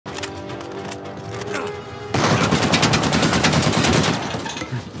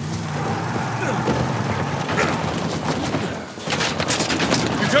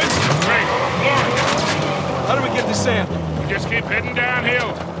Heading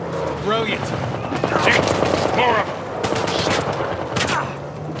downhill. Brilliant. Hey, more of them.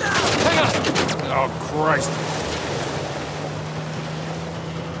 Hang on. Oh, Christ.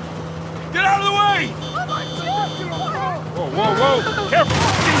 Get out of the way! Whoa, whoa, whoa! Careful!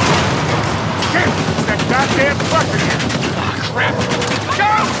 It's that goddamn fucker here! Ah, crap!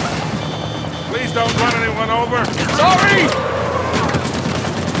 Go! Please don't run anyone over! Sorry!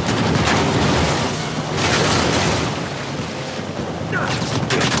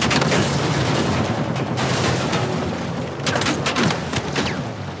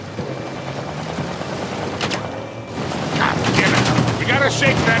 God damn it! We gotta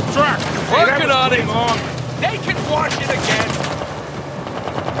shake that truck! Working on it! Long. They can wash it again!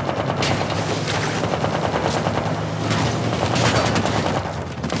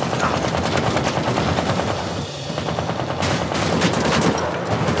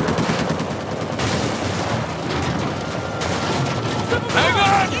 Hang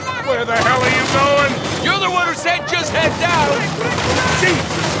on! Where the hell are you going? You're the one who said just head down!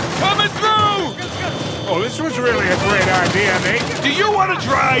 Jesus! Coming through! Oh, this was really a great idea, Nate. Do you want to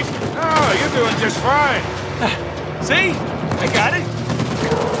drive? Oh, you're doing just fine. See? I got it.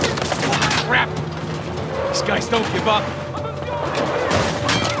 Crap. These guys don't give up.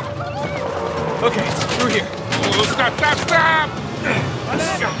 Okay, through here. Oh, stop, stop, stop!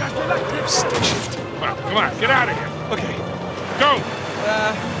 Station. Well, come on, get out of here. Okay. Go!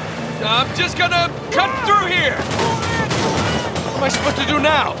 I'm just gonna cut through here. What am I supposed to do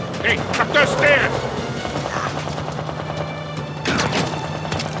now? Hey, up those stairs!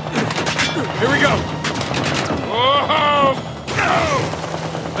 Here we go. Whoa!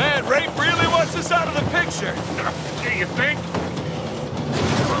 Man, Rafe really wants us out of the picture. Do you think?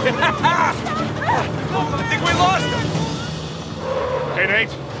 I think we lost him. Hey,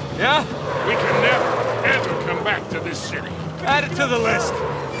 Nate, Yeah? we can never, ever come back to this city. Add it to the list.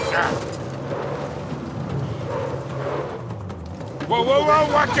 Ah. Whoa, whoa, whoa,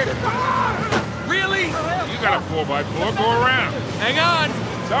 watch it! Really? You got a 4x4, go around. Hang on.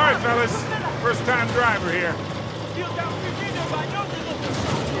 Sorry, fellas. First time driver here.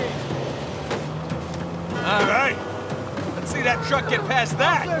 All right. Let's see that truck get past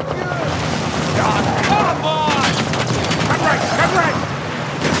that. God, come on! Come right!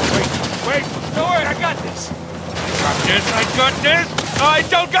 Wait! Don't worry, I got this. Got this, I got this! I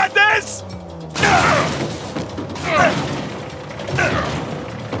don't got this!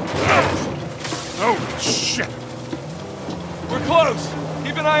 Oh, shit! We're close.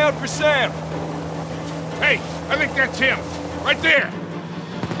 Keep an eye out for Sam. Hey, I think that's him. Right there!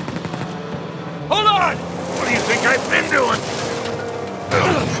 Hold on! What do you think I've been doing?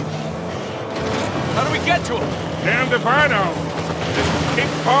 How do we get to him? Damned if I know. Just keep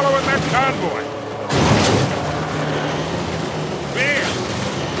following that convoy. Man,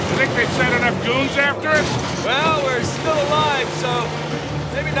 you think they sent enough goons after us? Well, we're still alive, so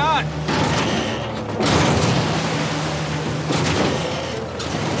maybe not.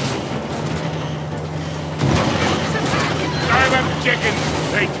 Sorry about the chickens.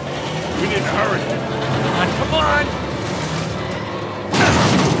 Hey, we need to hurry. Come on!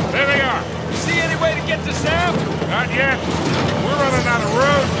 There they are. See any way to get to Sam? Not yet. We're running out of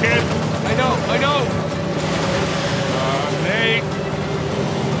road, kid. I know. Nate.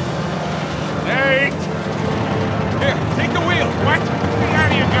 Nate! Here, take the wheel. What? Get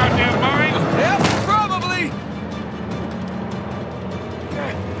out of your goddamn mind! Yep, probably.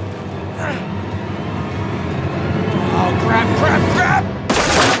 Oh, crap!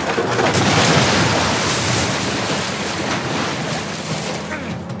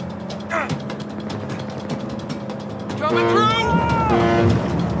 Coming through!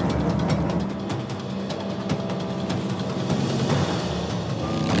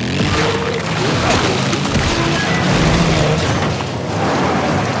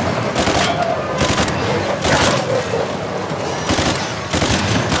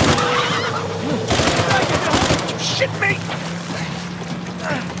 Shit me!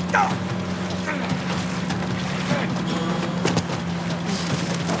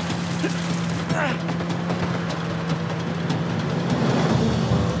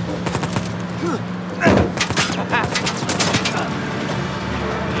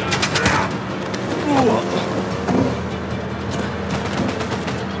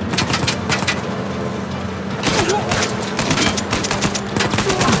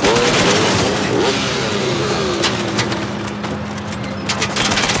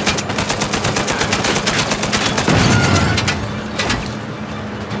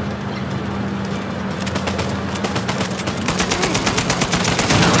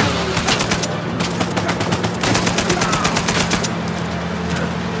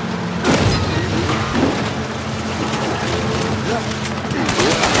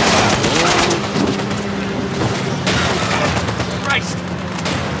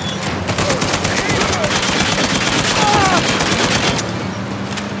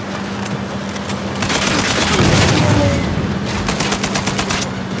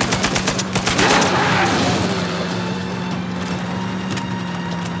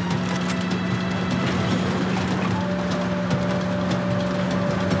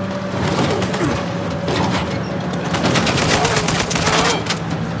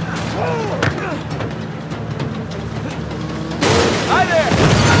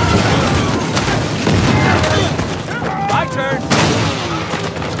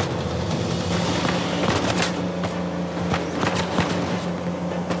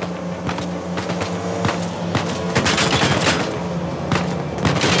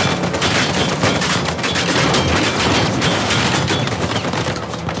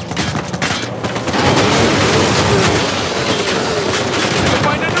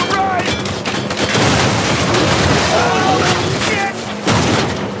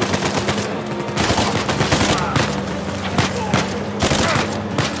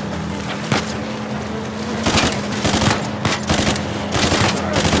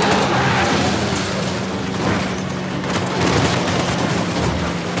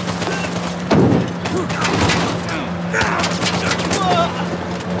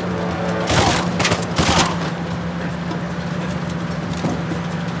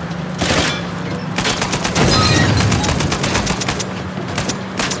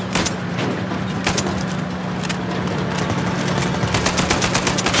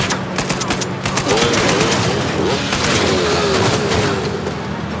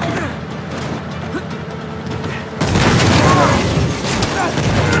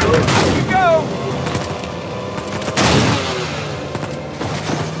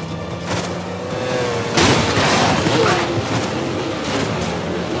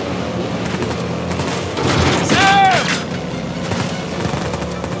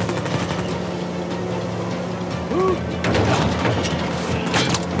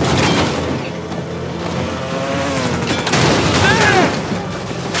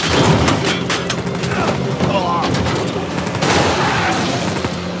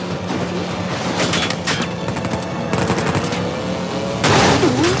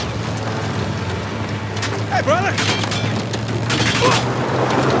 Try, brother!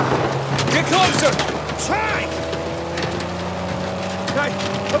 Get closer! Try!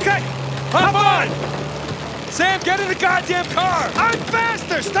 Okay, hop on! Sam, get in the goddamn car! I'm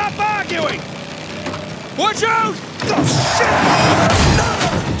faster! Stop arguing! Watch out! Oh, shit!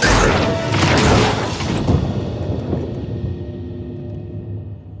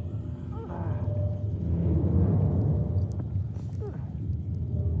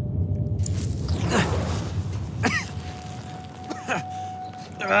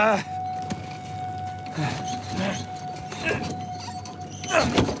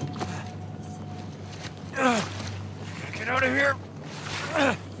 Get out of here.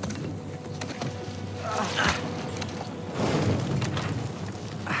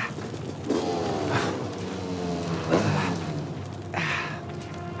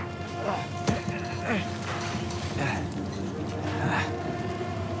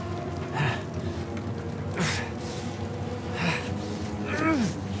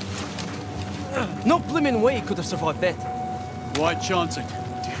 No blimmin' way he could have survived that. Why chance it?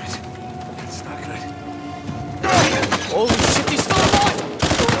 Damn it. That's not good. Holy shit, he's still alive!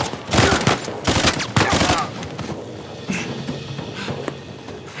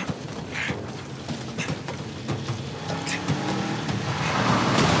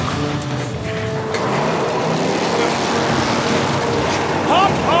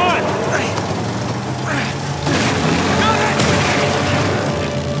 Hop on!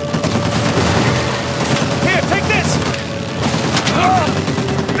 Here, take this!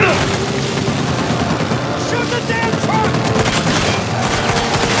 Shoot the damn truck!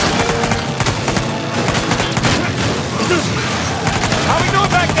 How we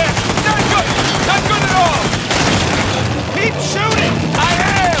doing back there? Not good! Not good at all! Keep shooting! I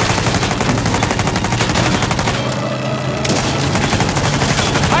am!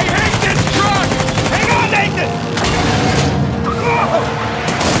 I hate this truck! Hang on, Nathan!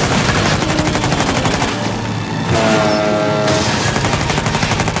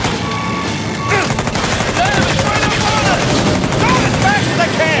 Going as fast as I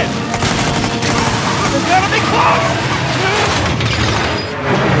can! It's gonna be close!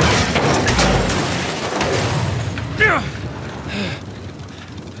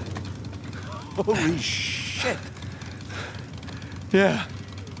 Holy shit. Yeah.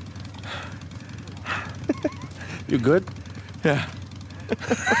 You good? Yeah.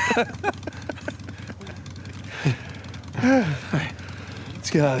 Let's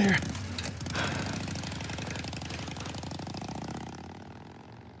get out of here.